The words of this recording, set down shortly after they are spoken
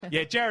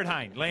Yeah, Jarryd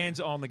Hayne lands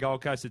on the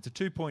Gold Coast. It's a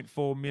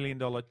 $2.4 million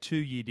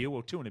 2-year deal,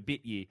 or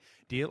 2-and-a-bit-year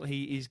deal.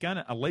 He is going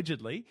to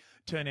allegedly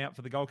turn out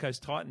for the Gold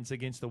Coast Titans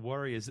against the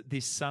Warriors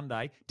this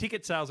Sunday.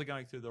 Ticket sales are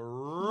going through the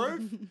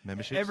roof.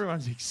 Memberships.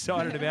 Everyone's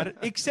excited about it,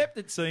 except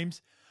it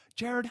seems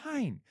Jarryd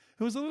Hayne,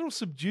 who was a little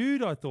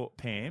subdued, I thought,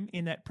 Pam,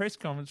 in that press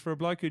conference for a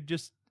bloke who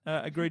just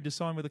agreed to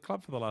sign with the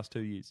club for the last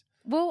 2 years.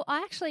 Well,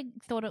 I actually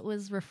thought it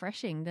was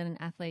refreshing that an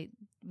athlete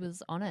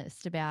was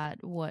honest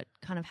about what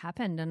kind of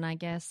happened. And I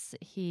guess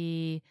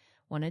he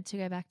wanted to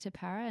go back to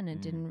para and it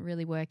didn't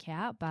really work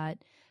out. But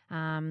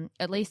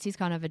at least he's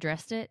kind of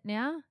addressed it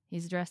now.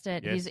 He's addressed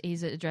it. Yes.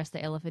 He's addressed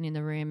the elephant in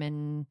the room,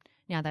 and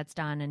now that's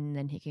done. And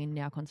then he can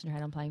now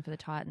concentrate on playing for the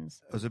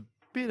Titans. It was a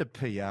bit of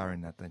PR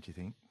in that, don't you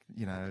think?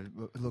 You know,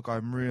 look,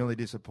 I'm really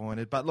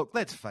disappointed. But look,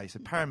 let's face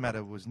it,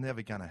 Parramatta was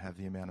never going to have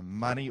the amount of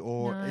money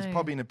or is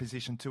probably in a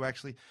position to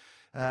actually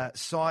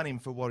sign him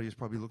for what he was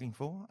probably looking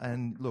for.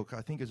 And look,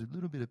 I think it's a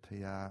little bit of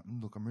PR.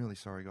 Look, I'm really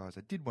sorry, guys.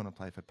 I did want to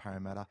play for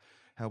Parramatta.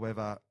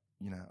 However,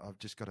 you know, I've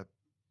just got to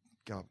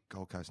go up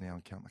Gold Coast now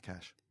and count my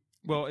cash.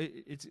 Well,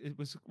 it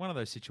was one of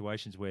those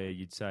situations where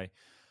you'd say,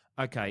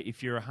 okay,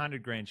 if you're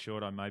 $100,000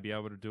 short, I may be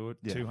able to do it.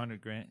 Yeah.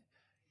 $200,000,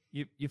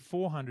 you're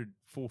 $400,000,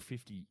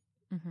 $450,000.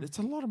 That's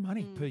a lot of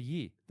money per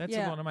year. That's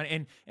a lot of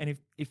money. And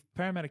if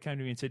Parramatta came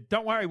to me and said,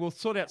 don't worry, we'll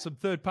sort out some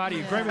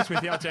third-party agreements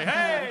with you, I'd say,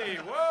 hey,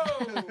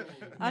 whoa.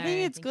 I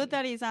think it's good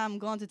that he's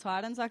gone to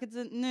Titans. Like, it's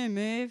a new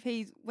move.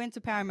 He went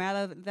to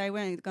Parramatta. They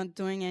weren't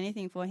doing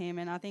anything for him.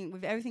 And I think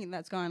with everything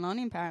that's going on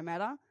in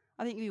Parramatta,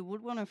 I think you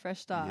would want a fresh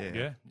start.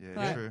 Yeah,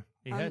 True.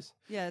 He has.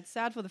 Yeah, it's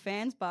sad for the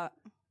fans, but...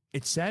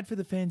 It's sad for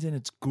the fans and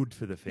it's good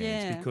for the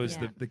fans because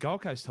Yeah. the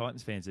Gold Coast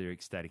Titans fans are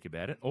ecstatic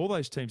about it. All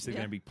those teams that are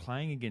going to be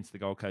playing against the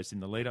Gold Coast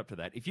in the lead up to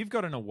that, if you've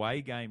got an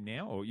away game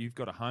now or you've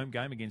got a home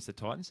game against the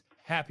Titans,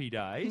 happy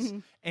days.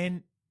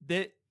 And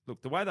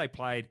look, the way they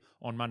played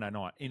on Monday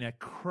night in a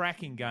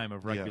cracking game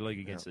of rugby league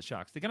against the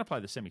Sharks, they're going to play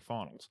the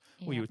semi-finals.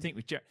 Well, you would think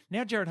with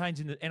now Jarryd Hayne's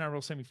in the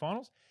NRL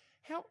semi-finals.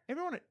 How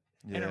everyone at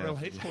NRL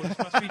headquarters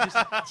must be just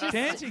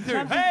dancing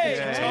through.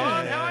 Hey,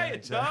 Todd, how are you,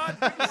 Todd?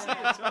 Good to see you,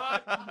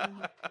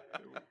 Todd.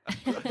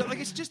 Like,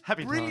 it's just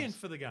Happy brilliant times.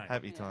 for the game.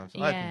 Happy times.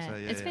 I think so,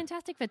 It's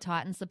fantastic for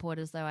Titans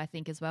supporters, though, I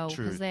think, as well,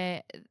 True. because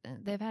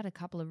they've had a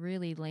couple of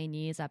really lean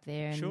years up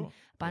there and a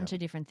bunch of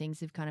different things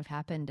have kind of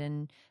happened.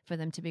 And for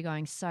them to be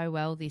going so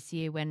well this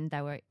year when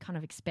they were kind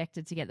of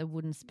expected to get the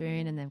wooden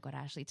spoon, and they've got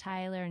Ashley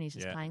Taylor and he's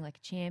just playing like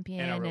a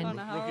champion. NRL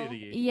Rookie of the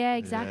Year. Yeah,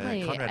 exactly.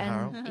 Yeah, Conrad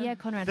Harrell. Yeah,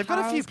 Conrad They've got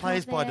a few Harrell's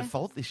players come by there.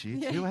 default this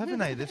year too, haven't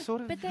they? They've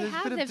sort of, But there's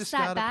a bit of they've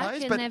sat discarded back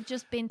players, and but they've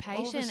just been all of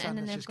a patient, sudden and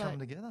then it's they've just got come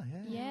together.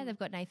 Yeah, they've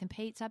got Nathan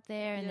Peets up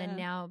there, and then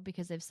now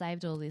because they've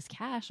saved all this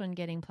cash on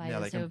getting Now players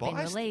they who can have been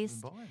buy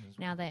released, buy them as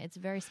now that it's a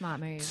very smart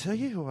move. Tell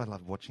you who I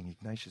love watching,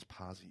 Ignatius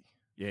Parsi.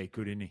 Yeah,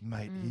 good, isn't he?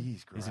 Mate,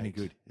 he's great. Isn't he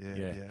good?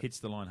 Yeah. Hits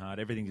the line hard.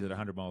 Everything's at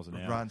 100 miles an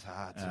hour. Runs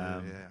hard too, I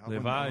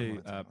wouldn't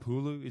Levaru mind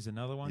Pulu is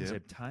another one. Yeah.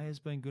 Zeb Taya's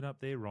been good up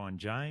there. Ryan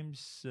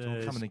James. It's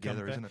all coming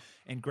together, back. isn't it?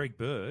 And Greg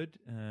Bird,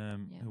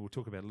 who we'll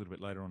talk about a little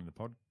bit later on in the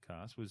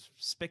podcast, was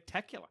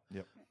spectacular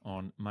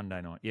on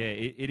Monday night. Yeah,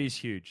 it is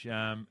huge.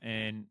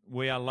 And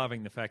we are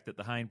loving the fact that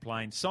the Hayne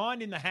plane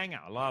signed in the hangar.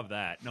 I love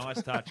that.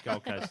 Nice touch,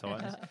 Gold Coast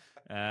Titans.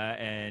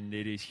 And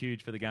it is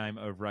huge for the game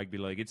of rugby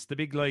league. It's the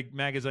Big League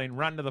Magazine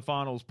Run to the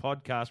Finals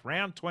podcast.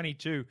 Round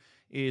 22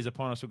 is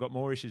upon us. We've got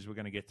more issues we're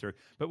going to get through.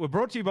 But we're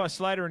brought to you by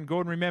Slater and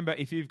Gordon. Remember,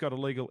 if you've got a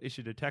legal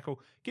issue to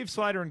tackle, give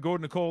Slater and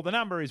Gordon a call. The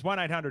number is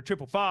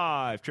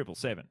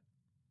 1-800-555-777.